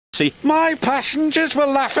Percy. "My passengers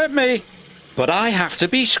will laugh at me." "But I have to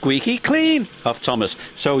be squeaky clean," huffed Thomas,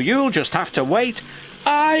 "so you'll just have to wait."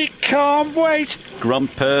 "I can't wait,"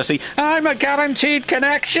 grumped Percy. "I'm a guaranteed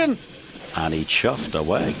connection." And he chuffed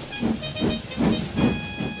away.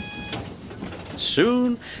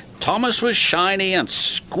 Soon, Thomas was shiny and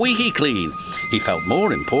squeaky clean. He felt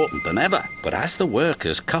more important than ever. But as the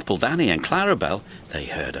workers coupled Annie and Clarabel, they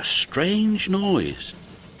heard a strange noise.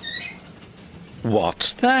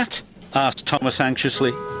 "What's that?" asked Thomas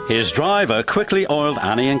anxiously. His driver quickly oiled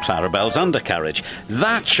Annie and Clarabel's undercarriage.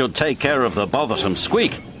 "That should take care of the bothersome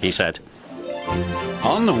squeak," he said.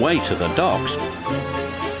 On the way to the docks,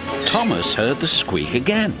 Thomas heard the squeak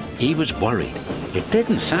again. He was worried. It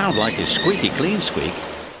didn't sound like his squeaky clean squeak.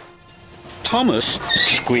 Thomas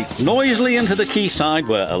squeaked noisily into the quayside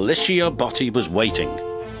where Alicia Botti was waiting.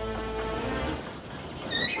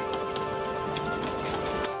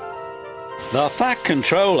 The Fat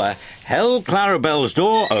Controller held Clarabel's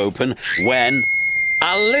door open when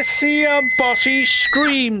Alicia Botti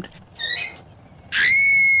screamed.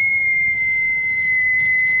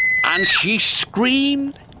 And she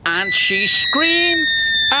screamed, and she screamed,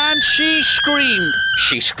 and she screamed.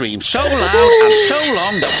 She screamed so loud and so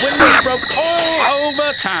long that windows broke all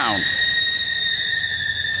over town.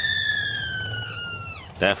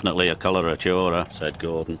 "Definitely a coloratura," said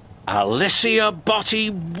Gordon. Alicia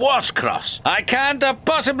Botti was cross. "I can't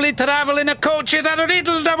possibly travel in a coach that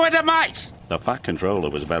riddled with the mice." The Fat Controller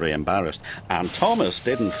was very embarrassed, and Thomas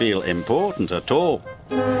didn't feel important at all.